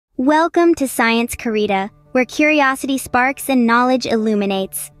Welcome to Science-Karita, where curiosity sparks and knowledge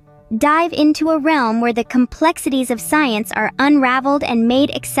illuminates. Dive into a realm where the complexities of science are unraveled and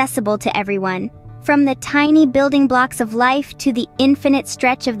made accessible to everyone. From the tiny building blocks of life to the infinite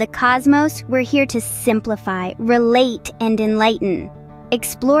stretch of the cosmos, we're here to simplify, relate, and enlighten.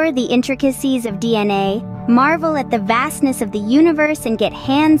 Explore the intricacies of DNA, marvel at the vastness of the universe, and get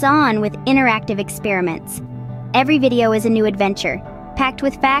hands-on with interactive experiments. Every video is a new adventure, packed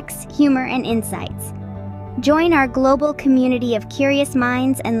with facts, humor, and insights. Join our global community of curious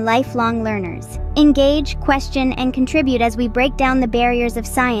minds and lifelong learners. Engage, question, and contribute as we break down the barriers of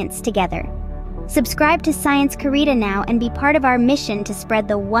science together. Subscribe to Science-Karita now and be part of our mission to spread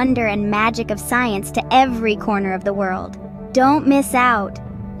the wonder and magic of science to every corner of the world. Don't miss out.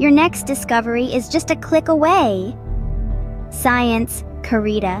 Your next discovery is just a click away.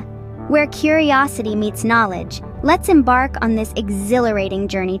 Science-Karita, where curiosity meets knowledge. Let's embark on this exhilarating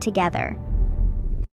journey together.